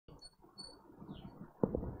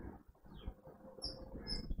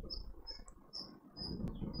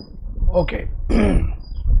Okay.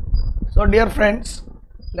 So dear friends,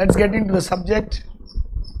 let's get into the subject.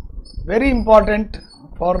 Very important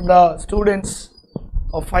for the students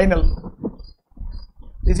of final.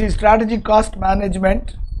 This is strategic cost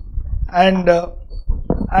management, and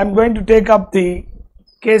I am going to take up the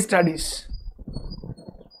case studies.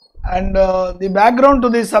 And the background to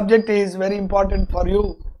this subject is very important for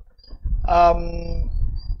you.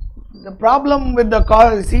 The problem with the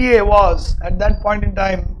CA was at that point in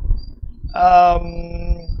time,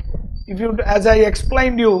 as I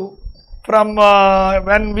explained you from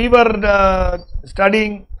when we were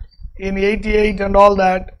studying in 88 and all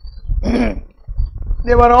that,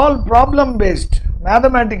 they were all problem based,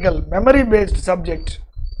 mathematical, memory based subject.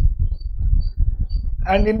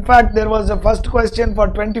 And in fact, there was a first question for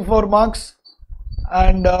 24 marks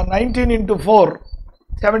and 19 into 4,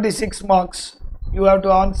 76 marks. You have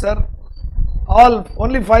to answer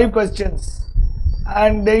only 5 questions,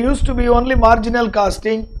 and they used to be only marginal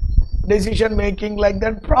costing, decision making, like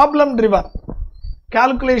that, problem driven,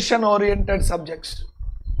 calculation oriented subjects.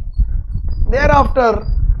 Thereafter,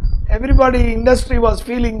 everybody, industry was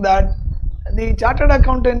feeling that the chartered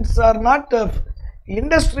accountants are not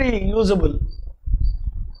industry usable.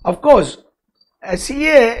 Of course, a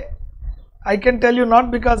CA, I can tell you,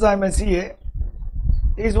 not because I am a CA,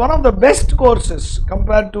 is one of the best courses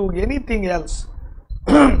compared to anything else.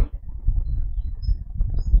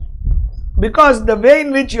 Because the way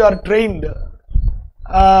in which you are trained,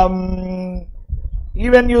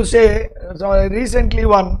 even you say, so recently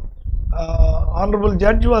one honorable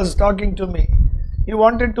judge was talking to me. He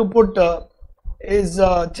wanted to put his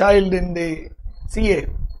child in the CA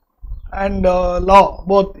and law,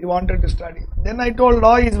 both he wanted to study. Then I told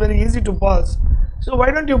law is very easy to pass, so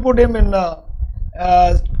why don't you put him in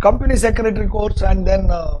company secretary course and then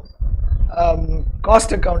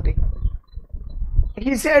cost accounting.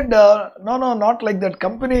 He said, no, not like that.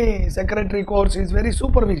 Company secretary course is very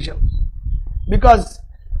superficial, because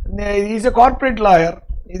he is a corporate lawyer,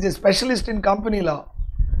 he is a specialist in company law.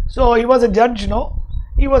 So he was a judge, no?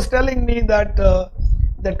 He was telling me that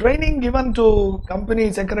the training given to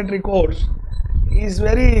company secretary course is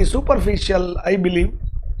very superficial, I believe,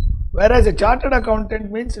 whereas a chartered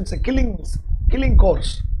accountant means it's a killing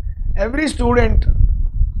course. Every student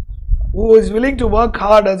who is willing to work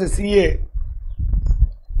hard as a CA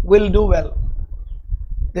will do well.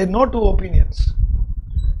 There are no two opinions.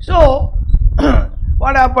 So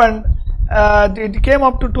what happened, it came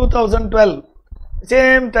up to 2012,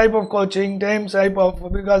 same type of coaching,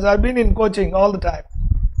 because I've been in coaching all the time.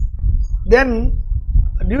 Then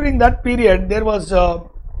during that period, there was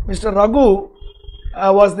Mr. Raghu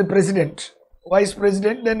was the president, vice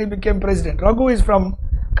president, then he became president. Raghu is from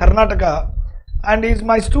Karnataka and he is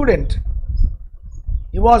my student.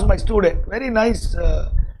 He was my student, very nice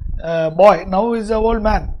boy. Now he is an old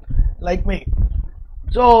man like me.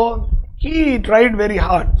 So he tried very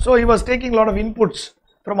hard. So he was taking a lot of inputs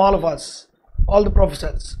from all of us, all the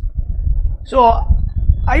professors. So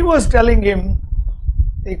I was telling him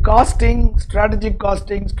the costing, strategic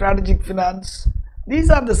finance,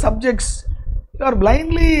 these are the subjects you are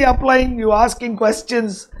blindly applying, you are asking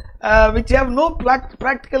questions which have no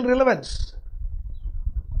practical relevance.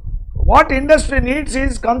 What industry needs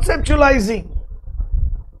is conceptualizing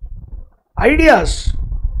ideas.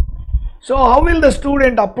 So how will the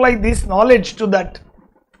student apply this knowledge to that?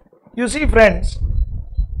 You see friends,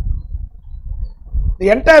 the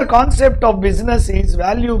entire concept of business is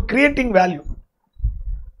value, creating value.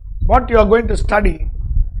 What you are going to study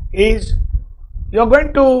is, you are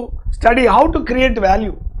going to study how to create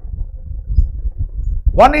value.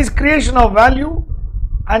 One is creation of value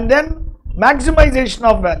and then maximization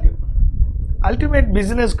of value. Ultimate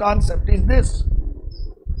business concept is this.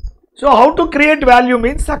 So how to create value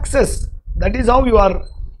means success. That is how you are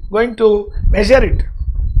going to measure it.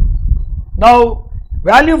 Now,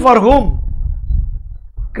 value for whom?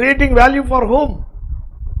 Creating value for whom?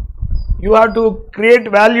 You have to create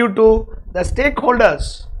value to the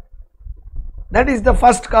stakeholders. That is the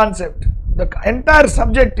first concept. The entire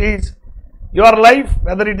subject is your life,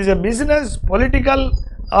 whether it is a business, political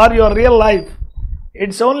or your real life,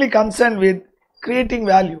 it's only concerned with creating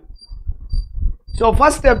value. So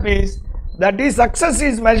first step is, that is, success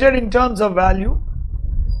is measured in terms of value.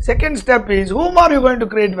 Second step is, whom are you going to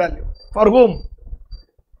create value? For whom?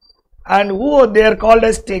 And who they are called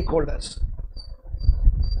as stakeholders.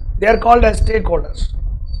 They are called as stakeholders.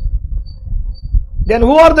 Then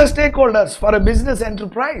who are the stakeholders for a business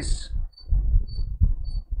enterprise?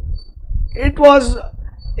 It was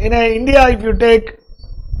in India, if you take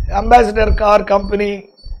Ambassador car company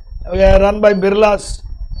run by Birlas,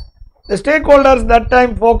 The stakeholders that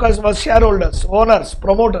time focus was shareholders, owners,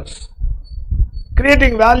 promoters,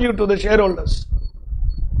 creating value to the shareholders.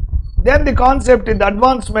 Then the concept in the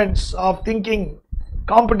advancements of thinking,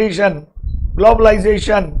 competition,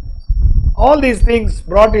 globalization, all these things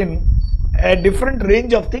brought in a different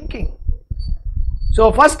range of thinking.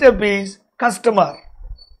 So first step is customer.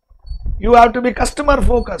 You have to be customer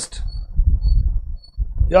focused.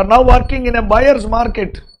 You are now working in a buyer's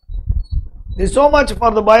market. There is so much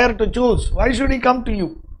for the buyer to choose. Why should he come to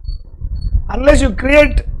you? Unless you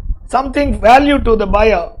create something value to the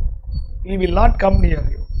buyer, he will not come near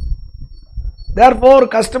you. Therefore,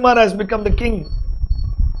 customer has become the king.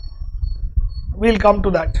 We will come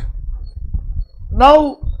to that.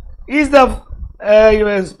 Now, is the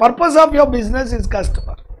purpose of your business is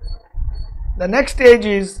customer. The next stage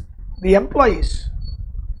is the employees,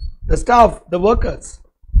 the staff, the workers.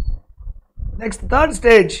 Next, third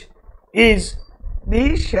stage is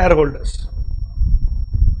the shareholders.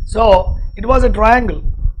 So, it was a triangle.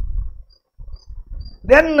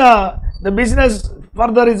 Then the business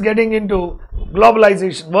further is getting into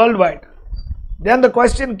globalization worldwide. Then the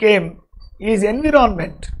question came, is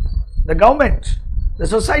environment, the government, the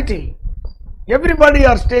society, everybody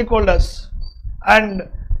are stakeholders, and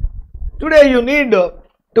today you need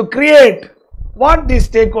to create what these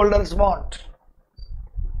stakeholders want.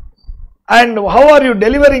 And how are you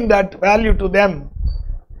delivering that value to them?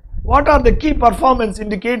 What are the key performance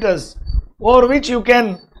indicators over which you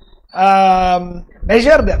can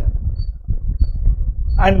measure them?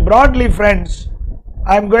 And broadly, friends,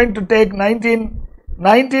 I am going to take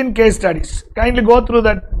 19 case studies. Kindly go through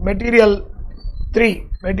that material 3,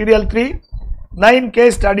 9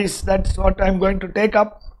 case studies. That's what I am going to take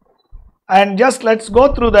up. And just let's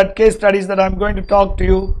go through that case studies that I am going to talk to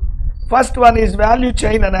you. First one is value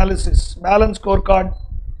chain analysis, balance scorecard,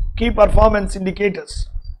 key performance indicators.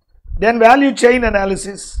 Then value chain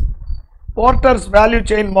analysis, Porter's value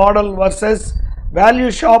chain model versus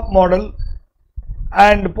value shop model,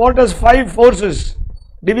 and Porter's 5 forces,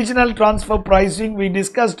 divisional transfer pricing, we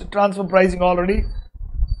discussed transfer pricing already,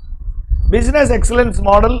 business excellence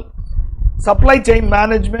model, supply chain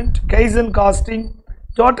management, Kaizen costing,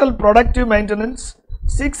 total productive maintenance,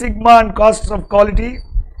 Six Sigma and costs of quality,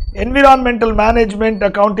 environmental management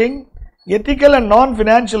accounting, ethical and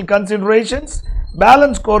non-financial considerations,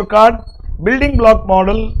 balance scorecard, building block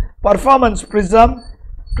model, performance prism,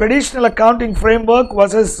 traditional accounting framework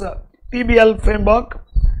versus PBL framework,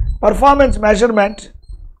 performance measurement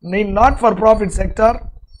in not-for-profit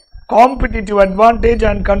sector, competitive advantage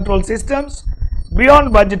and control systems,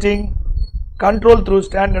 beyond budgeting, control through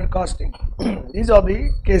standard costing. These are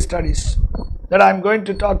the case studies that I am going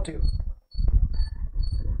to talk to you.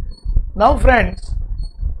 Now friends,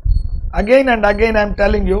 again and again I am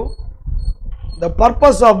telling you, the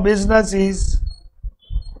purpose of business is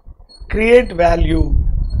create value.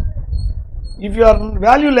 If you are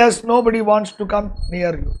valueless, nobody wants to come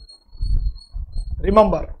near you.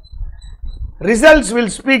 Remember, results will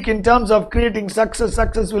speak in terms of creating success,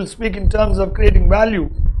 success will speak in terms of creating value.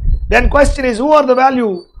 Then question is, who are the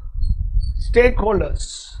value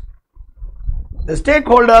stakeholders? The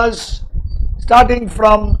stakeholders starting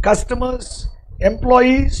from customers,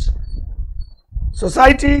 employees,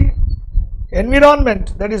 society,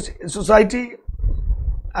 environment, that is society,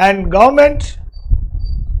 and government,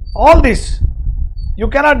 all this. You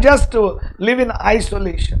cannot just live in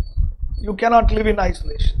isolation. You cannot live in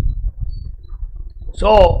isolation.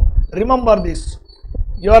 So remember this.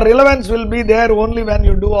 Your relevance will be there only when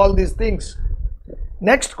you do all these things.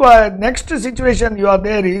 Next situation you are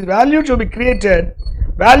there is value to be created,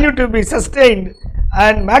 value to be sustained,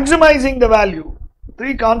 and maximizing the value.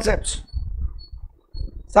 3 concepts.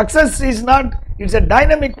 Success is not, it's a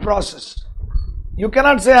dynamic process. You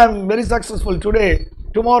cannot say I am very successful today,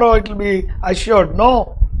 tomorrow it will be assured.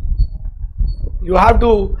 No. You have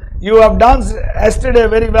done yesterday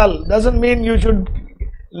very well. Doesn't mean you should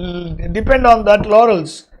depend on that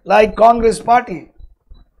laurels like Congress party.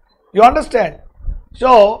 You understand?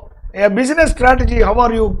 So a business strategy, how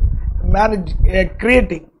are you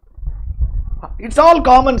creating? It's all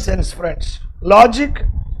common sense, friends. Logic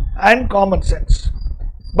and common sense.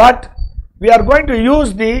 But we are going to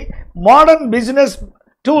use the modern business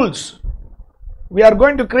tools. We are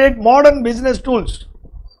going to create modern business tools.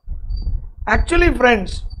 Actually,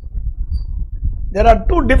 friends, there are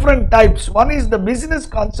 2 different types. One is the business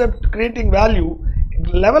concept creating value.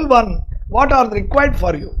 Level 1, what are required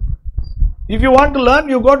for you? If you want to learn,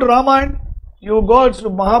 you go to Ramayana, you go to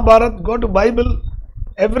Mahabharata, go to Bible,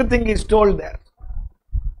 everything is told there.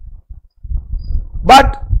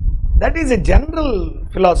 But that is a general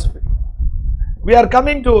philosophy. We are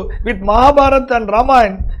coming to, with Mahabharata and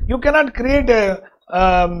Ramayana, you cannot create a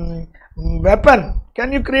weapon.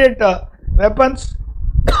 Can you create weapons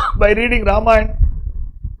by reading Ramayana?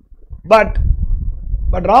 But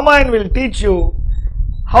Ramayana will teach you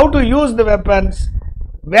how to use the weapons,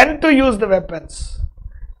 when to use the weapons.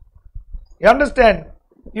 You understand?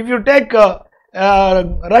 If you take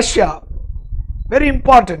Russia, very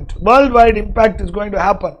important, worldwide impact is going to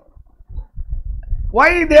happen.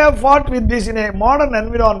 Why they have fought with this in a modern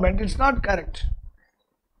environment? It's not correct.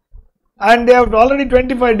 And they have already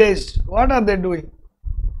 25 days. What are they doing?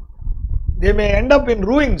 They may end up in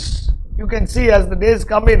ruins. You can see as the days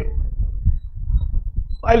come in.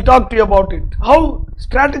 I'll talk to you about it. How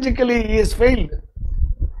strategically he has failed.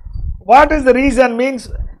 What is the reason? Means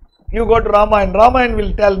you go to Ramayana. Ramayana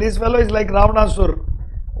will tell this fellow is like Ravanasur,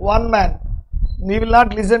 one man. He will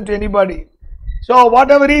not listen to anybody. So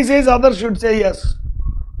whatever he says, others should say yes.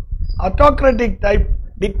 Autocratic type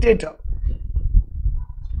dictator.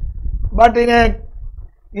 But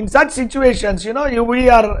in such situations,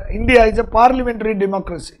 India is a parliamentary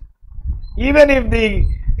democracy. Even if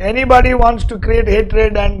anybody wants to create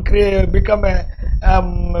hatred and become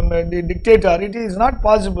the dictator, it is not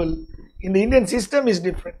possible. In the Indian system is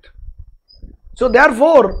different. So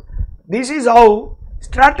therefore, this is how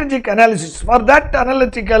strategic analysis. For that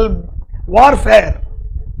analytical warfare,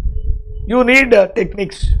 you need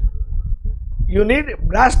techniques. You need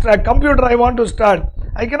brass track. Computer I want to start.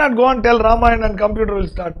 I cannot go and tell Ramayana and computer will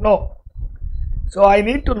start. No. So I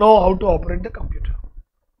need to know how to operate the computer.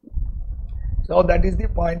 So that is the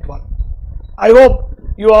point one. I hope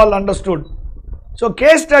you all understood. So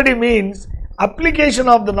case study means application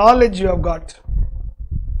of the knowledge you have got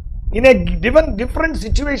in a given different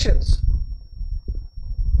situations.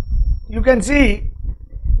 You can see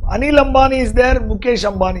Anil Ambani is there, Mukesh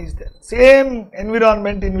Ambani is there. Same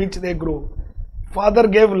environment in which they grew. Father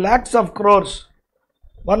gave lakhs of crores.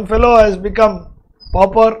 One fellow has become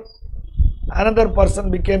pauper, another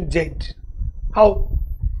person became giant. How?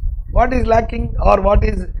 What is lacking or what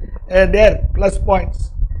is there? Plus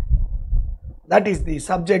points. That is the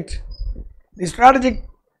subject. The strategic,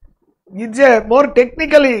 it's a more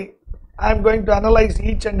technically I am going to analyze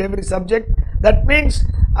each and every subject. That means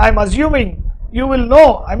I am assuming you will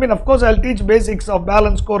know. I mean, of course, I will teach basics of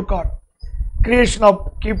balance scorecard, creation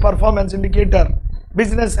of key performance indicator,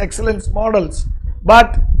 business excellence models.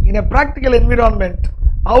 But in a practical environment,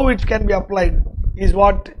 how it can be applied is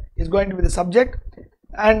what is going to be the subject.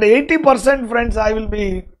 And 80% friends, I will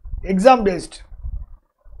be exam based.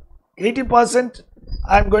 80%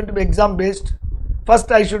 I am going to be exam based.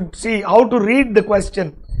 First I should see how to read the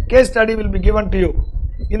question. Case study will be given to you.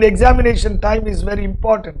 In the examination, time is very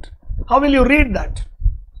important. How will you read that?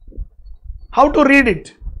 How to read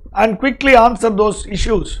it and quickly answer those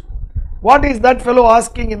issues. What is that fellow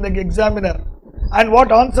asking in the examiner and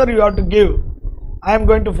what answer you have to give. I am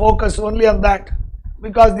going to focus only on that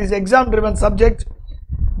because this exam driven subject.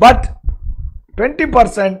 But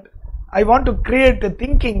 20% I want to create a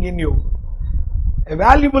thinking in you, a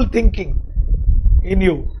valuable thinking in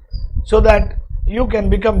you, so that you can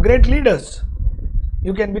become great leaders.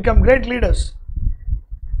 You can become great leaders.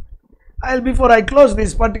 Before I close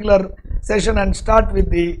this particular session and start with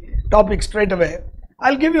the topic straight away,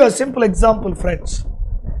 I'll give you a simple example, friends.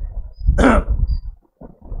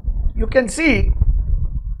 You can see,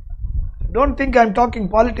 don't think I'm talking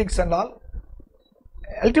politics and all.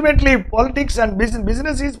 Ultimately, politics and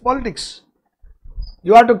business is politics.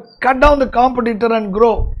 You have to cut down the competitor and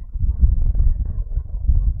grow.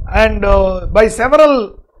 And by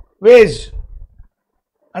several ways,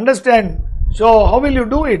 understand. So how will you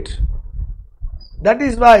do it? That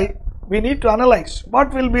is why we need to analyze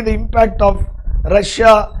what will be the impact of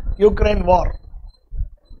Russia-Ukraine war.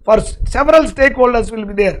 For several stakeholders will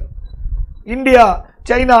be there. India,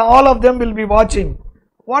 China, all of them will be watching.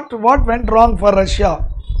 What went wrong for Russia?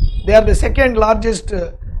 They are the second largest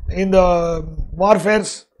in the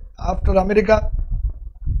warfares after America.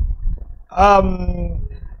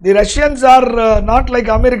 The Russians are not like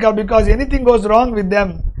America, because anything goes wrong with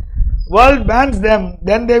them, world bans them,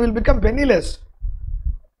 then they will become penniless.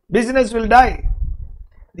 Business will die.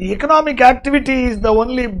 The economic activity is the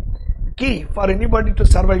only key for anybody to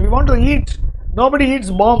survive. We want to eat. Nobody eats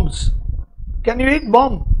bombs. Can you eat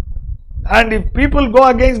bomb? And if people go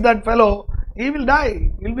against that fellow, he will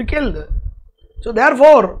die, he will be killed. So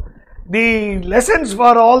therefore, the lessons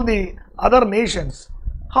for all the other nations,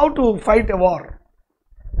 how to fight a war,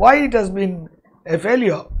 why it has been a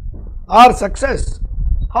failure or success,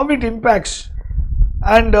 how it impacts,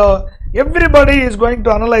 and everybody is going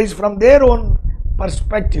to analyze from their own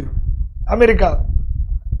perspective. America,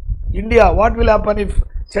 India, what will happen if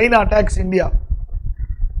China attacks India?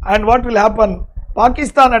 And what will happen?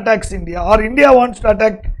 Pakistan attacks India, or India wants to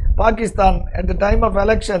attack Pakistan at the time of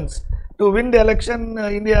elections. To win the election,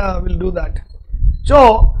 India will do that.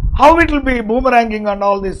 So, how it will be boomeranging and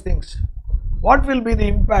all these things? What will be the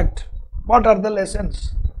impact? What are the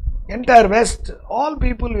lessons? Entire West, all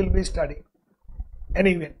people will be studying an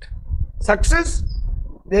event. Success,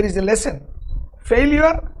 there is a lesson.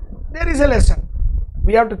 Failure, there is a lesson.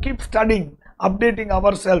 We have to keep studying, updating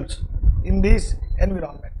ourselves in this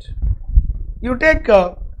environment. You take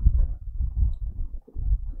Mr.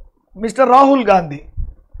 Rahul Gandhi.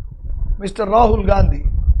 Mr. Rahul Gandhi,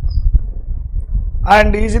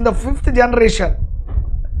 and he is in the 5th generation.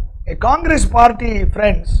 A Congress party,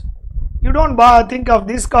 friends, you don't think of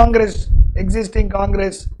this Congress, existing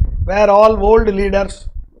Congress, where all old leaders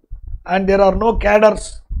and there are no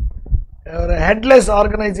cadres, a headless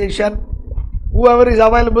organization. Whoever is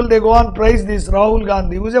available, they go on praise this Rahul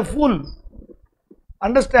Gandhi, who is a fool.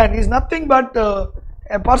 Understand, he is nothing but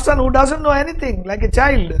a person who doesn't know anything, like a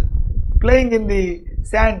child playing in the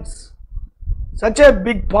sands. Such a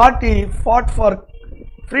big party fought for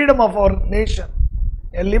freedom of our nation,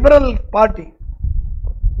 a liberal party.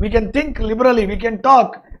 We can think liberally, we can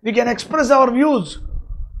talk, we can express our views.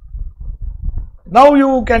 Now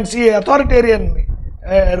you can see authoritarian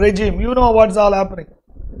regime, you know what's all happening.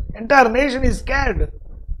 Entire nation is scared,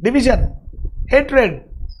 division, hatred.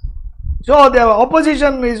 So the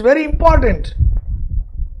opposition is very important.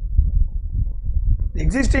 The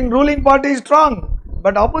existing ruling party is strong,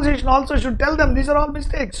 but opposition also should tell them these are all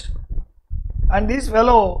mistakes. And this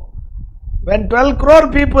fellow, when 12 crore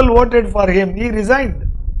people voted for him, he resigned.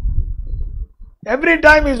 Every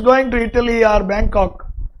time he is going to Italy or Bangkok,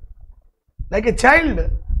 like a child.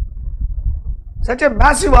 Such a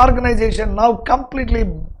massive organization now completely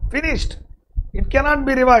finished. It cannot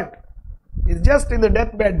be revived. It's just in the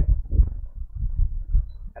deathbed,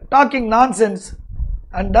 talking nonsense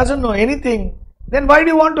and doesn't know anything. Then why do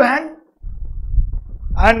you want to hang?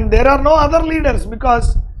 And there are no other leaders,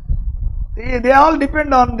 because they all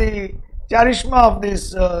depend on the charisma of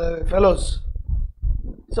these fellows.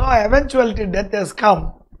 So eventuality, death has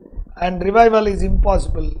come, and revival is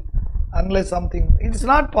impossible unless something, it's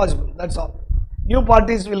not possible, that's all. New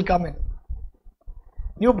parties will come in.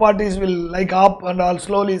 New parties will, like AAP and all,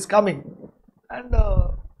 slowly is coming. And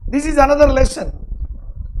this is another lesson.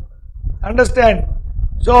 Understand?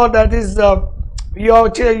 So that is,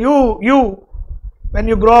 you when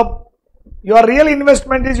you grow up, your real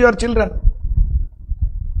investment is your children.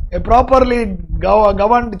 A properly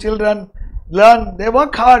governed children learn, they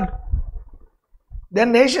work hard,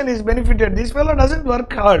 then nation is benefited. This fellow doesn't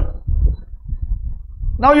work hard.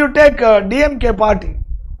 Now you take DMK party,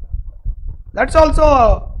 that's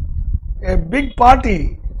also a big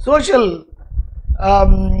party, social,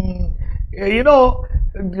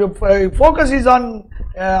 focus is on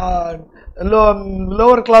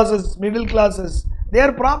lower classes, middle classes,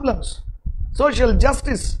 their problems, social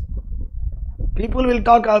justice. People will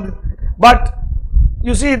talk, but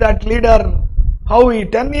you see that leader, how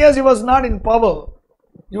 10 years he was not in power.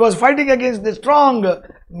 He was fighting against the strong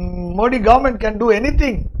Modi government, can do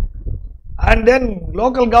anything, and then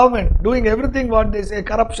local government doing everything what they say,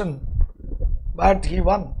 corruption, but he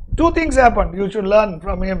won. Two things happened, you should learn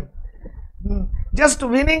from him. Just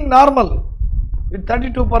winning normal with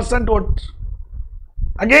 32% votes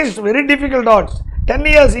against very difficult odds. 10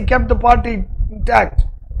 years he kept the party intact.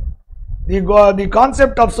 The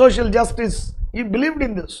concept of social justice, he believed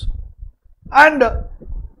in this, and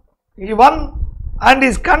he won. And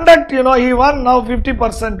his conduct, he won now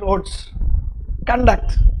 50% votes.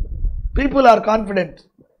 Conduct. People are confident.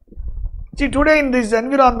 See, today in this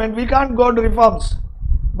environment, we can't go to reforms.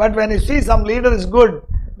 But when you see some leader is good,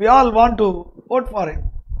 we all want to vote for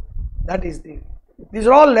him. That is these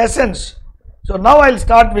are all lessons. So now I'll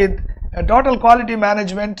start with total quality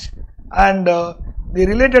management and the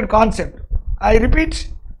related concept. I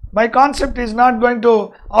repeat, my concept is not going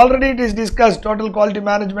to, already it is discussed, total quality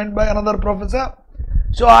management by another professor.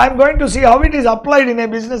 So I am going to see how it is applied in a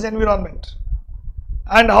business environment,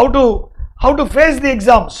 and how to face the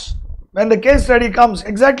exams when the case study comes.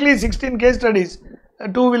 Exactly 16 case studies,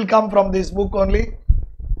 2 will come from this book only,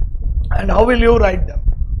 and how will you write them?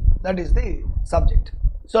 That is the subject.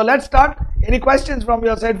 So let's start. Any questions from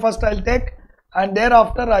your side? First I'll take, and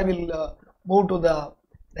thereafter I will move to the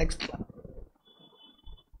next one.